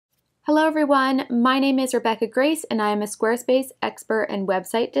Hello everyone, my name is Rebecca Grace and I am a Squarespace expert and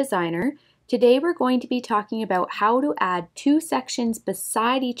website designer. Today we're going to be talking about how to add two sections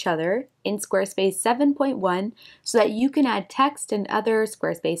beside each other in Squarespace 7.1 so that you can add text and other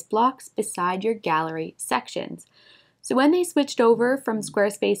Squarespace blocks beside your gallery sections. So when they switched over from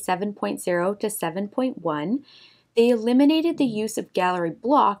Squarespace 7.0 to 7.1, they eliminated the use of gallery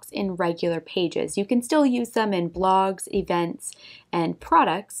blocks in regular pages. You can still use them in blogs, events, and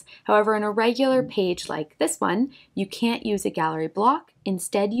products. However, in a regular page like this one, you can't use a gallery block.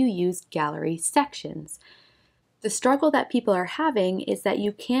 Instead, you use gallery sections. The struggle that people are having is that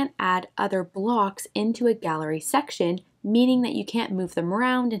you can't add other blocks into a gallery section, meaning that you can't move them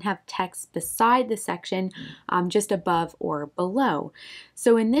around and have text beside the section just above or below.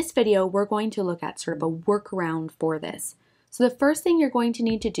 So in this video, we're going to look at sort of a workaround for this. So the first thing you're going to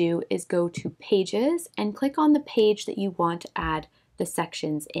need to do is go to Pages and click on the page that you want to add the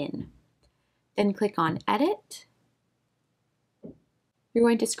sections in. Then click on Edit. You're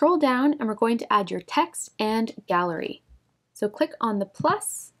going to scroll down and we're going to add your text and gallery. So click on the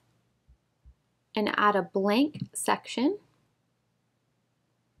plus and add a blank section.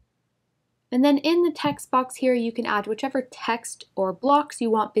 And then in the text box here, you can add whichever text or blocks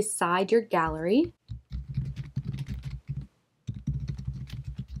you want beside your gallery.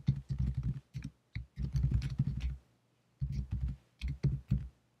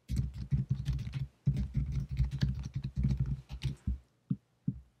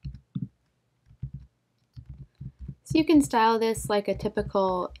 So you can style this like a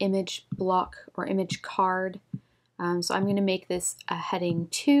typical image block or image card. So I'm going to make this a heading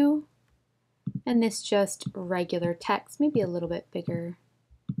 2 and this just regular text, maybe a little bit bigger.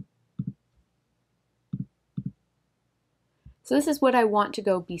 So this is what I want to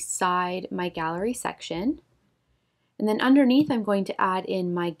go beside my gallery section. And then underneath I'm going to add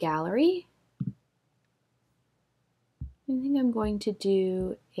in my gallery. I think I'm going to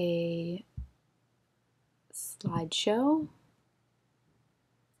do a slideshow. I'm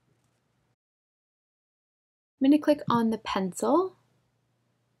going to click on the pencil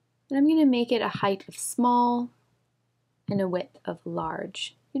and I'm going to make it a height of small and a width of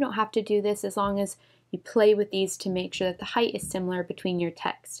large. You don't have to do this as long as you play with these to make sure that the height is similar between your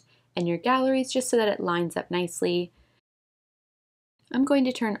text and your galleries, just so that it lines up nicely. I'm going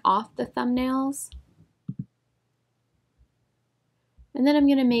to turn off the thumbnails. And then I'm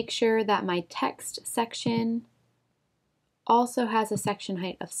going to make sure that my text section also has a section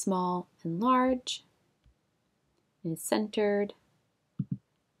height of small and large and is centered.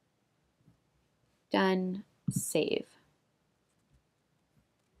 Done, save.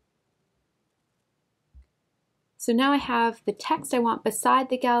 So now I have the text I want beside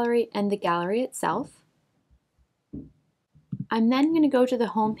the gallery and the gallery itself. I'm then going to go to the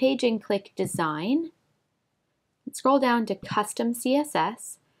home page and click Design. Scroll down to Custom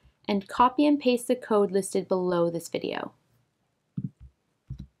CSS and copy and paste the code listed below this video.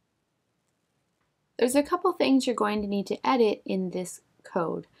 There's a couple things you're going to need to edit in this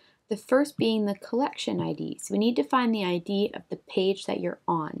code. The first being the collection ID. So we need to find the ID of the page that you're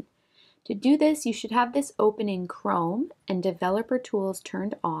on. To do this, you should have this open in Chrome and Developer Tools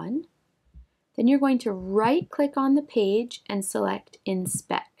turned on. Then you're going to right-click on the page and select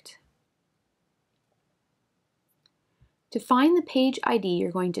Inspect. To find the page ID,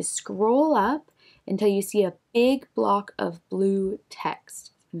 you're going to scroll up until you see a big block of blue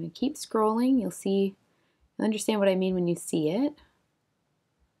text. I'm going to keep scrolling. You'll understand what I mean when you see it.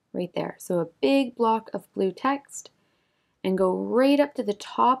 Right there. So a big block of blue text, and go right up to the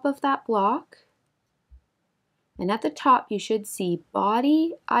top of that block. And at the top, you should see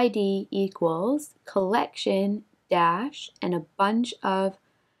body ID equals collection dash and a bunch of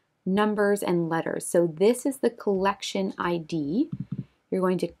numbers and letters. So this is the collection ID. You're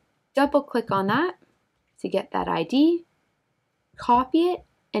going to double click on that to get that ID, copy it,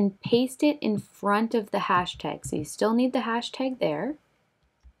 and paste it in front of the hashtag. So you still need the hashtag there,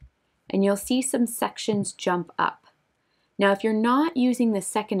 and you'll see some sections jump up. Now, if you're not using the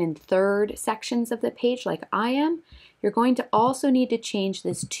second and third sections of the page like I am, you're going to also need to change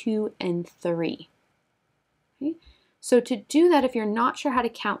this 2 and 3. Okay? So to do that, if you're not sure how to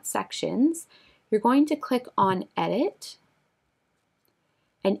count sections, you're going to click on Edit,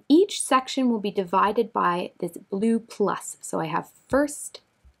 and each section will be divided by this blue plus. So I have first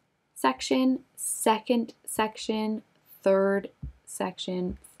section, second section, third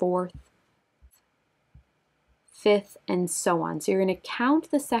section, fourth, fifth, and so on. So you're going to count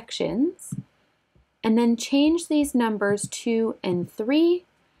the sections and then change these numbers 2 and 3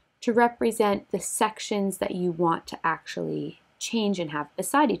 to represent the sections that you want to actually change and have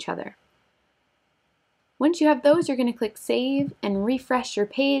beside each other. Once you have those, you're going to click Save and refresh your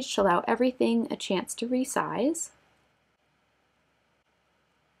page to allow everything a chance to resize.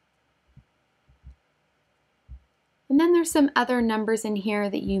 And then there's some other numbers in here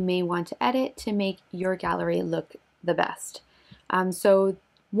that you may want to edit to make your gallery look the best. So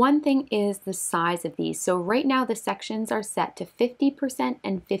one thing is the size of these. So right now the sections are set to 50%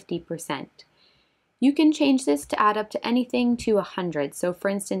 and 50%. You can change this to add up to anything to 100. So for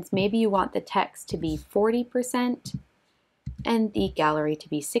instance, maybe you want the text to be 40% and the gallery to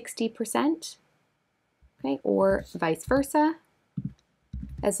be 60%, okay, or vice versa.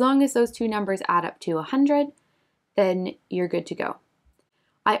 As long as those two numbers add up to 100, then you're good to go.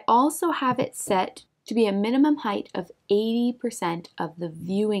 I also have it set to be a minimum height of 80% of the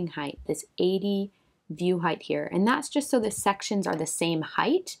viewing height, this 80 view height here. And that's just so the sections are the same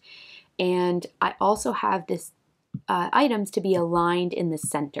height. And I also have this items to be aligned in the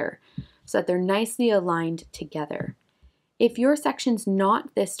center so that they're nicely aligned together. If your section's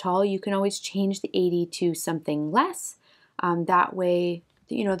not this tall, you can always change the 80 to something less. That way,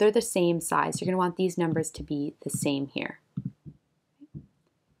 you know, they're the same size. You're going to want these numbers to be the same here.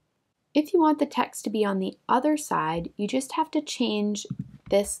 If you want the text to be on the other side, you just have to change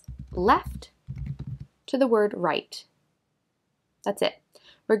this left to the word right. That's it.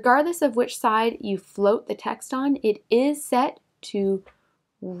 Regardless of which side you float the text on, it is set to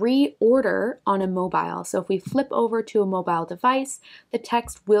reorder on a mobile. So if we flip over to a mobile device, the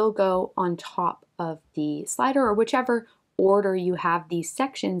text will go on top of the slider or whichever order you have these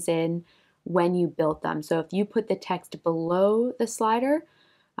sections in when you built them. So if you put the text below the slider,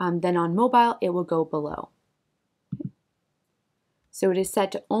 then on mobile it will go below. So it is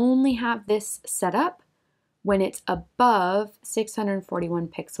set to only have this set up when it's above 641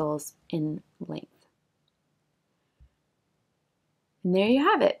 pixels in length. And there you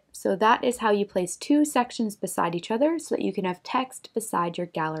have it. So that is how you place two sections beside each other so that you can have text beside your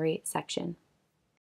gallery section.